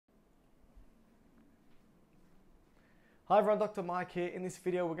Hi everyone, Dr. Mike here. In this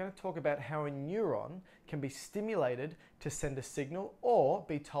video, we're going to talk about how a neuron can be stimulated to send a signal or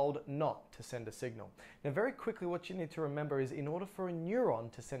be told not to send a signal. Now, very quickly, what you need to remember is in order for a neuron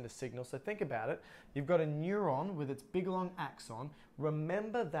to send a signal, so think about it, you've got a neuron with its big long axon.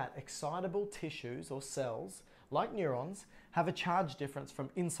 Remember that excitable tissues or cells, like neurons, have a charge difference from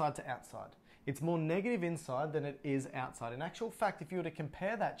inside to outside. It's more negative inside than it is outside. In actual fact, if you were to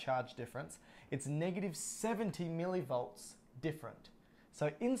compare that charge difference, it's negative 70 millivolts different.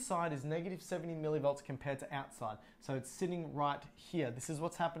 So inside is negative 70 millivolts compared to outside. So it's sitting right here. This is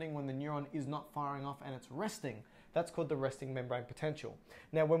what's happening when the neuron is not firing off and it's resting. That's called the resting membrane potential.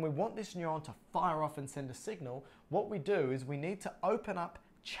 Now, when we want this neuron to fire off and send a signal, what we do is we need to open up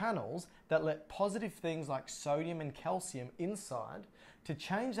channels that let positive things like sodium and calcium inside to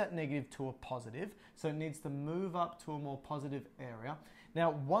change that negative to a positive. So it needs to move up to a more positive area.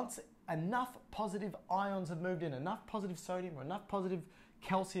 Now, once enough positive ions have moved in, enough positive sodium or enough positive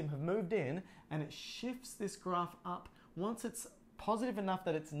calcium have moved in, and it shifts this graph up, once it's positive enough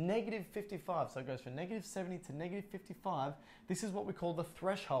that it's negative 55, so it goes from negative 70 to negative 55, this is what we call the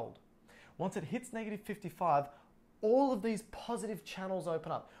threshold. Once it hits negative 55, all of these positive channels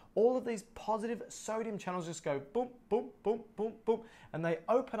open up. All of these positive sodium channels just go boom, boom, boom, boom, boom, and they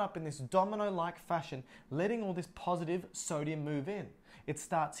open up in this domino-like fashion, letting all this positive sodium move in. It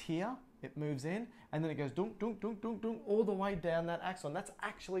starts here, it moves in, and then it goes dunk, dunk, dunk, dunk, dunk, all the way down that axon. That's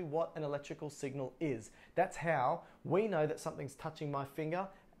actually what an electrical signal is. That's how we know that something's touching my finger.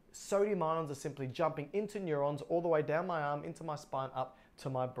 Sodium ions are simply jumping into neurons all the way down my arm, into my spine, up to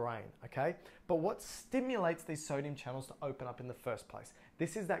my brain, okay? But what stimulates these sodium channels to open up in the first place?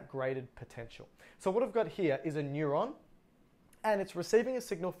 This is that graded potential. So what I've got here is a neuron, and it's receiving a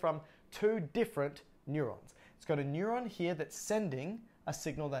signal from two different neurons. It's got a neuron here that's sending a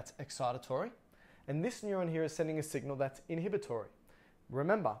signal that's excitatory, and this neuron here is sending a signal that's inhibitory.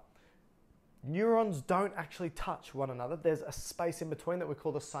 Remember, neurons don't actually touch one another. There's a space in between that we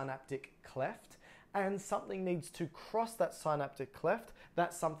call the synaptic cleft, and something needs to cross that synaptic cleft.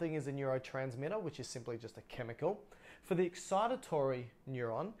 That something is a neurotransmitter, which is simply just a chemical. For the excitatory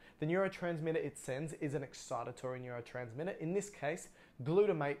neuron, the neurotransmitter it sends is an excitatory neurotransmitter. In this case,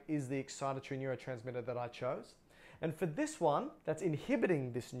 glutamate is the excitatory neurotransmitter that I chose. And for this one, that's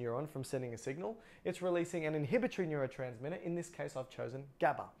inhibiting this neuron from sending a signal, it's releasing an inhibitory neurotransmitter. In this case, I've chosen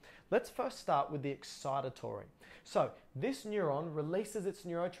GABA. Let's first start with the excitatory. So this neuron releases its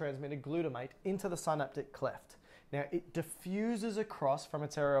neurotransmitter glutamate into the synaptic cleft. Now, it diffuses across from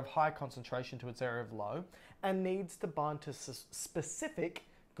its area of high concentration to its area of low and needs to bind to specific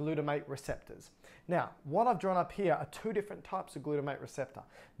glutamate receptors. Now, what I've drawn up here are two different types of glutamate receptor.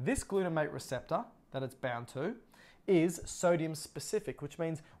 This glutamate receptor that it's bound to is sodium specific, which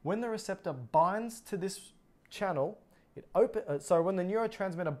means when the receptor binds to this channel, when the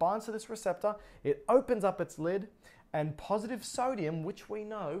neurotransmitter binds to this receptor, it opens up its lid, and positive sodium, which we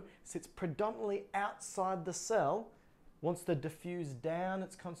know sits predominantly outside the cell, wants to diffuse down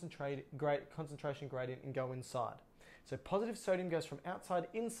its concentration gradient and go inside. So positive sodium goes from outside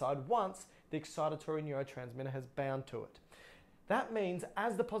inside once the excitatory neurotransmitter has bound to it. That means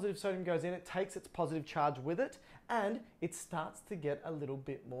as the positive sodium goes in, it takes its positive charge with it, and it starts to get a little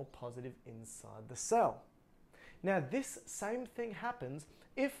bit more positive inside the cell. Now, this same thing happens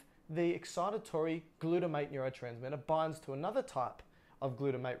if the excitatory glutamate neurotransmitter binds to another type of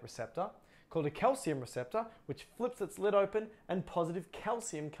glutamate receptor called a calcium receptor, which flips its lid open and positive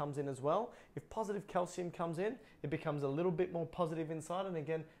calcium comes in as well. If positive calcium comes in, it becomes a little bit more positive inside and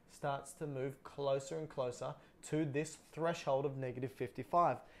again starts to move closer and closer to this threshold of negative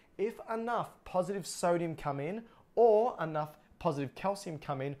 55. If enough positive sodium come in, or enough positive calcium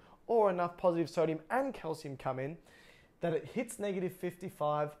come in, or enough positive sodium and calcium come in, that it hits negative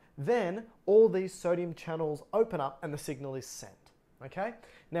 55, then all these sodium channels open up and the signal is sent, okay?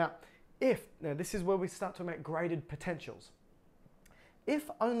 Now this is where we start talking about graded potentials. If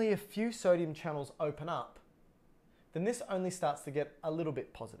only a few sodium channels open up, then this only starts to get a little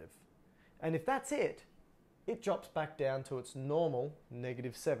bit positive. And if that's it, it drops back down to its normal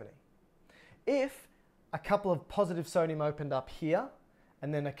negative 70. If a couple of positive sodium opened up here,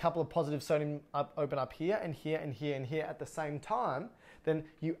 and then a couple of positive sodium open up here and here and here and here at the same time, then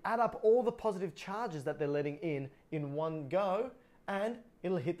you add up all the positive charges that they're letting in one go, and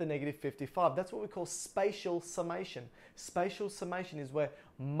it'll hit the negative 55. That's what we call spatial summation. Spatial summation is where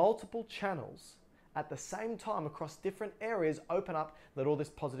multiple channels at the same time across different areas open up, let all this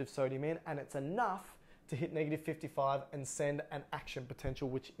positive sodium in, and it's enough to hit negative 55 and send an action potential,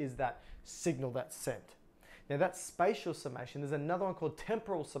 which is that signal that's sent. Now that's spatial summation. There's another one called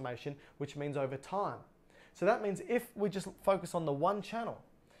temporal summation, which means over time. So that means if we just focus on the one channel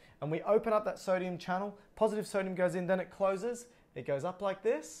and we open up that sodium channel, positive sodium goes in, then it closes, it goes up like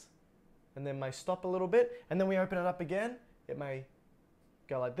this, and then may stop a little bit, and then we open it up again, it may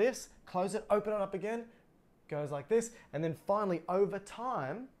go like this, close it, open it up again, goes like this, and then finally over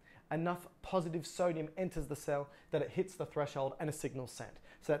time, enough positive sodium enters the cell that it hits the threshold and a signal sent.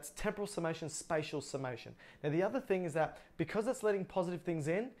 So that's temporal summation, spatial summation. Now the other thing is that because it's letting positive things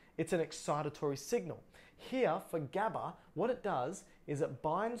in, it's an excitatory signal. Here for GABA, what it does is it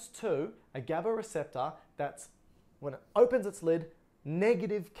binds to a GABA receptor that's, when it opens its lid,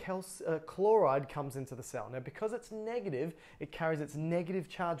 negative chloride comes into the cell. Now because it's negative, it carries its negative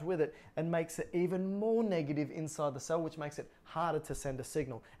charge with it and makes it even more negative inside the cell, which makes it harder to send a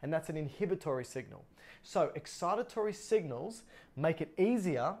signal. And that's an inhibitory signal. So excitatory signals make it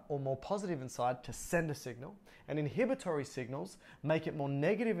easier or more positive inside to send a signal, and inhibitory signals make it more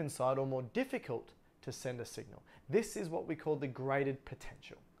negative inside or more difficult to send a signal. This is what we call the graded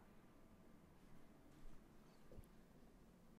potential.